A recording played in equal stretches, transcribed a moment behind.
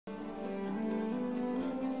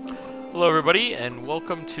Hello everybody, and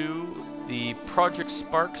welcome to the Project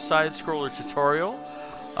Spark Side-Scroller tutorial.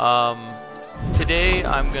 Today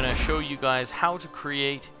I'm going to show you guys how to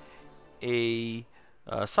create a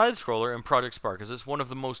side-scroller in Project Spark, because it's one of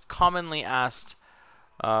the most commonly asked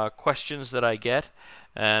questions that I get,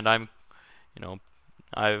 and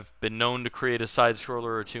I've been known to create a side-scroller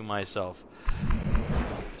or two myself.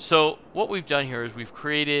 So what we've done here is we've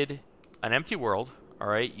created an empty world,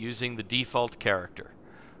 alright, using the default character.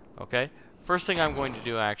 Okay, first thing I'm going to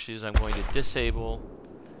do actually is I'm going to disable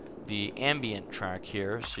the ambient track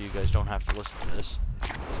here so you guys don't have to listen to this.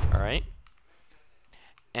 Alright,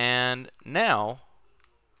 and now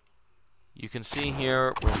you can see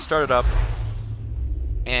here we're going to start it up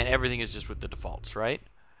and everything is just with the defaults, right?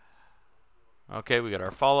 Okay, we got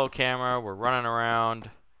our follow camera, we're running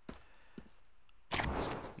around,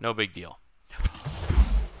 no big deal.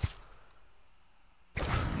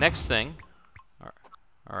 Next thing,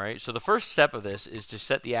 alright, so the first step of this is to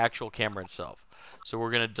set the actual camera itself. So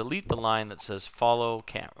we're going to delete the line that says follow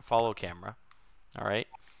camera, alright,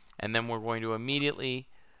 and then we're going to immediately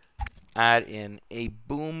add in a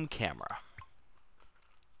boom camera.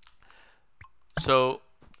 So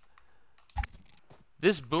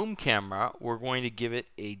this boom camera, we're going to give it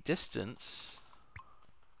a distance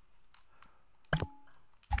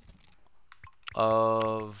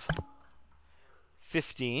of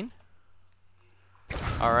 15.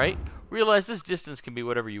 Alright, realize this distance can be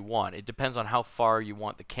whatever you want. It depends on how far you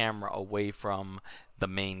want the camera away from the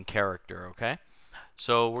main character, okay?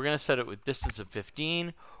 So we're going to set it with distance of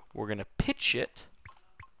 15. We're going to pitch it.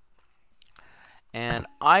 And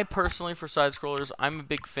I personally, for side scrollers, I'm a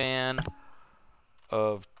big fan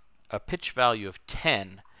of a pitch value of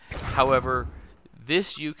 10. However,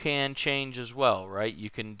 this you can change as well, right?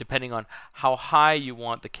 You can, depending on how high you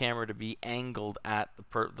want the camera to be angled at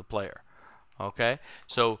the player. Okay,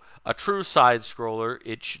 so a true side scroller,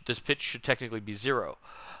 this pitch should technically be 0,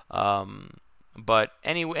 but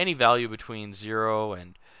any value between 0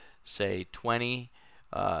 and say 20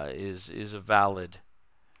 is a valid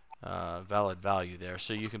value there.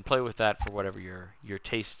 So you can play with that for whatever your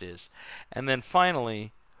taste is. And then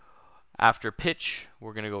finally, after pitch,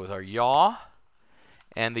 we're going to go with our yaw,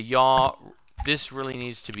 and the yaw, this really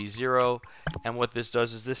needs to be 0. And what this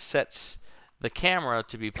does is this sets the camera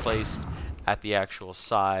to be placed at the actual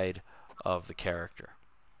side of the character.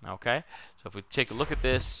 Okay, so if we take a look at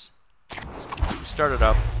this, we start it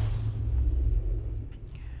up,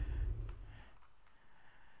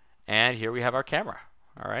 and here we have our camera.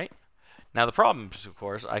 Alright, now the problem is, of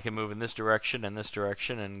course, I can move in this direction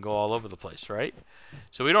and go all over the place, right?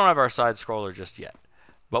 So we don't have our side scroller just yet,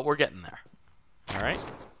 but we're getting there. Alright,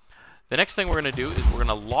 the next thing we're going to do is we're going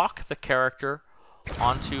to lock the character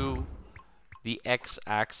onto the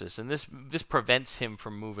x-axis, and this prevents him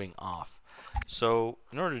from moving off. So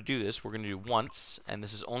in order to do this, we're going to do once, and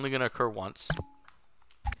this is only going to occur once.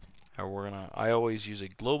 And I always use a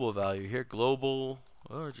global value here. Global,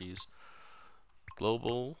 oh geez,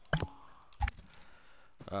 global.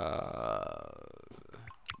 We're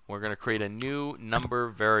going to create a new number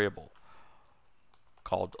variable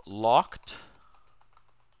called locked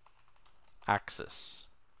axis.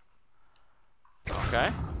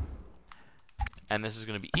 Okay. And this is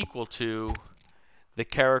going to be equal to the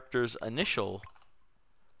character's initial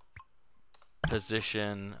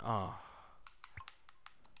position,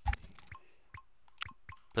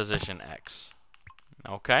 position X.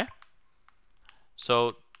 Okay?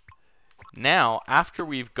 So now, after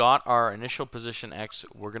we've got our initial position X,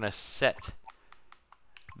 we're going to set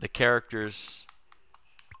the character's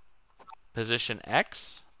position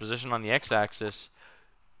X, position on the X-axis.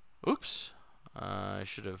 Oops. I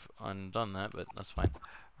should have undone that, but that's fine.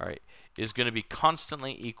 Alright, is going to be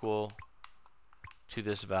constantly equal to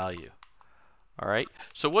this value. Alright,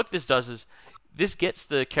 so what this does is this gets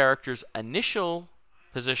the character's initial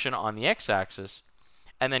position on the x-axis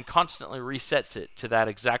and then constantly resets it to that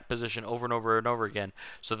exact position over and over and over again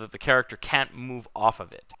so that the character can't move off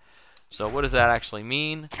of it. So what does that actually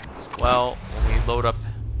mean? Well, when we load up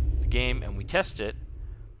the game and we test it,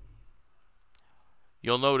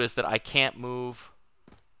 you'll notice that I can't move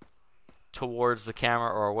towards the camera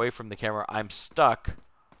or away from the camera. I'm stuck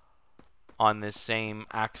on this same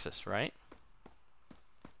axis, right?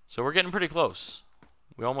 So we're getting pretty close.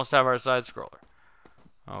 We almost have our side scroller.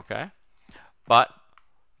 Okay? But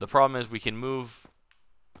the problem is we can move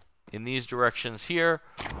in these directions here,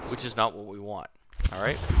 which is not what we want.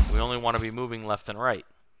 Alright? We only want to be moving left and right.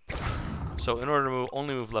 So in order to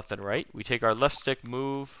only move left and right, we take our left stick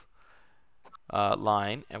move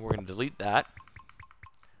line, and we're going to delete that,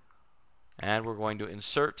 and we're going to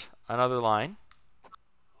insert another line,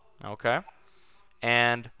 Okay?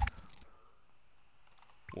 And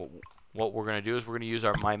what we're going to do is we're going to use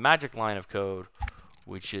my magic line of code,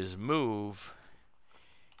 which is move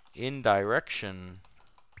in direction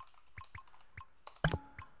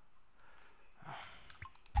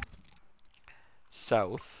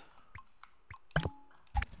south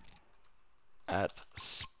at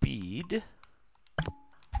speed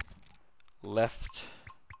left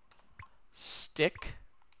stick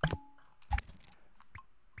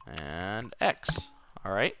and X.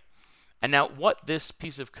 All right. And now what this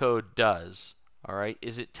piece of code does, all right,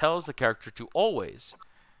 is it tells the character to always,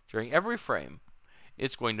 during every frame,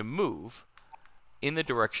 it's going to move in the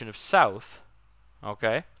direction of south,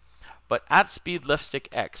 okay, but at speed left stick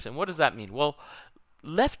X. And what does that mean? Well,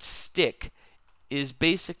 left stick is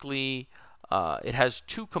basically, it has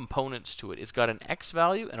two components to it. It's got an X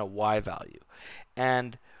value and a Y value.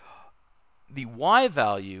 And the Y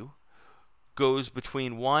value goes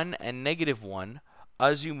between 1 and -1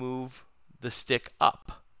 as you move the stick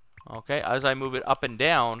up. Okay, as I move it up and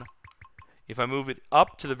down, if I move it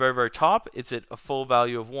up to the very, very top, it's at a full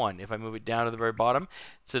value of 1. If I move it down to the very bottom,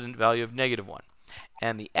 it's at a value of -1.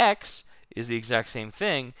 And the X is the exact same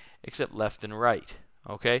thing, except left and right.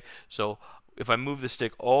 Okay, so if I move the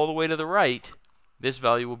stick all the way to the right, this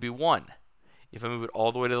value will be 1. If I move it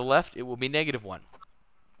all the way to the left, it will be -1.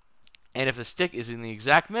 And if the stick is in the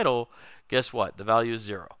exact middle, guess what? The value is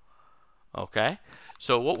 0. Okay?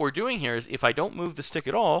 So what we're doing here is if I don't move the stick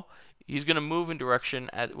at all, he's going to move in direction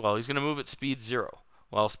at, well, he's going to move at speed 0.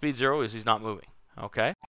 Well, speed 0 is he's not moving.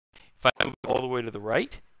 Okay? If I move all the way to the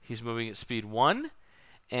right, he's moving at speed 1.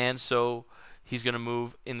 And so he's going to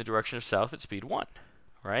move in the direction of south at speed 1.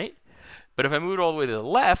 Right? But if I move it all the way to the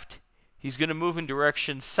left, he's going to move in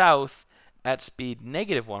direction south at speed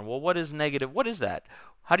 -1. Well, what is negative? What is that?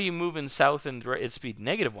 How do you move in south and at speed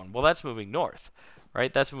 -1? Well, that's moving north,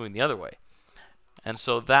 right? That's moving the other way. And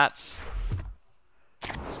so that's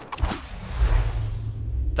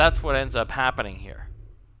what ends up happening here.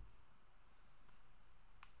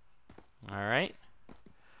 All right.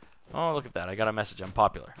 Oh, look at that. I got a message. I'm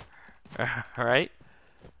popular. All right.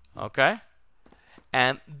 Okay.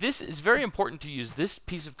 And this is very important to use this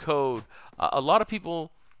piece of code. A lot of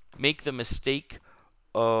people make the mistake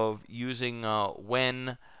of using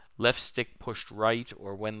when left stick pushed right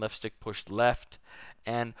or when left stick pushed left.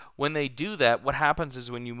 And when they do that, what happens is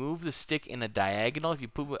when you move the stick in a diagonal, if you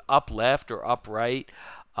move it up left or up right,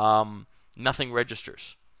 nothing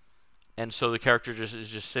registers. And so the character is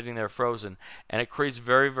just sitting there frozen. And it creates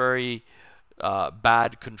very, very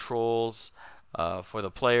bad controls for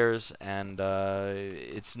the players. And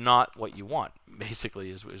it's not what you want, basically,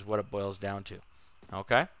 is what it boils down to.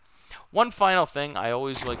 Okay? One final thing I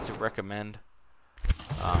always like to recommend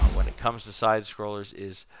when it comes to side-scrollers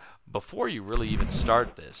is before you really even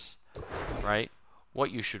start this, right,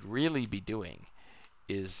 what you should really be doing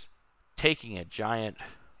is taking a giant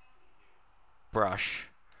brush,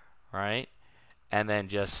 right, and then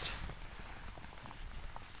just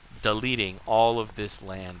deleting all of this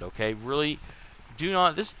land, okay? Really, do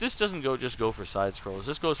not, this doesn't just go for side-scrollers.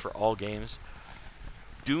 This goes for all games.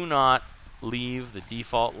 Do not leave the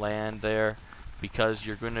default land there because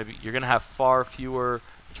you're gonna have far fewer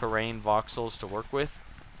terrain voxels to work with.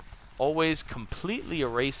 Always completely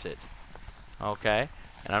erase it, okay?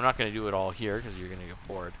 And I'm not going to do it all here because you're going to get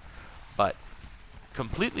bored. But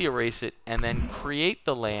completely erase it and then create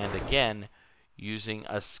the land again using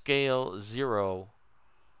a scale 0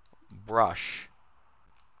 brush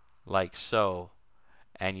like so.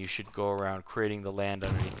 And you should go around creating the land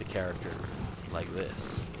underneath the character like this,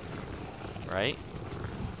 right?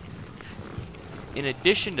 In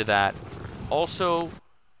addition to that, also,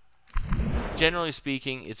 generally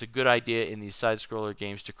speaking, it's a good idea in these side-scroller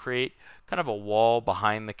games to create kind of a wall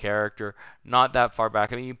behind the character, not that far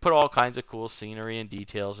back. I mean, you put all kinds of cool scenery and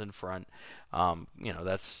details in front. You know,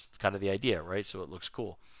 that's kind of the idea, right? So it looks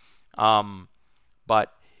cool.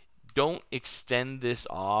 But don't extend this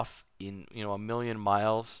off in, you know, 1,000,000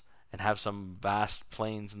 miles and have some vast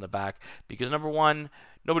plains in the back, because number one,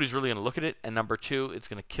 nobody's really going to look at it, and number two, it's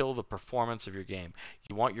going to kill the performance of your game.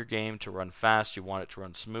 You want your game to run fast, you want it to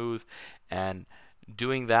run smooth, and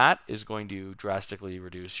doing that is going to drastically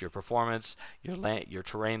reduce your performance, your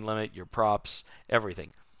terrain limit, your props,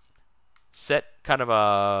 everything. Set kind of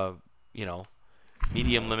a, you know,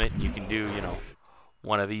 medium limit, and you can do, you know,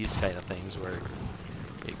 one of these kind of things where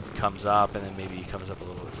it comes up and then maybe it comes up a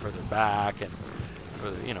little bit further back, and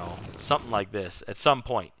further, you know, something like this at some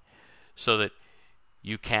point, so that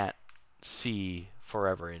you can't see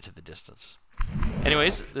forever into the distance.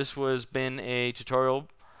 Anyways, this has been a tutorial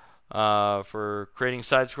for creating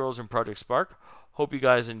side scrolls in Project Spark. Hope you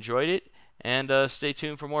guys enjoyed it, and stay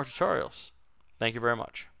tuned for more tutorials. Thank you very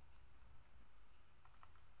much.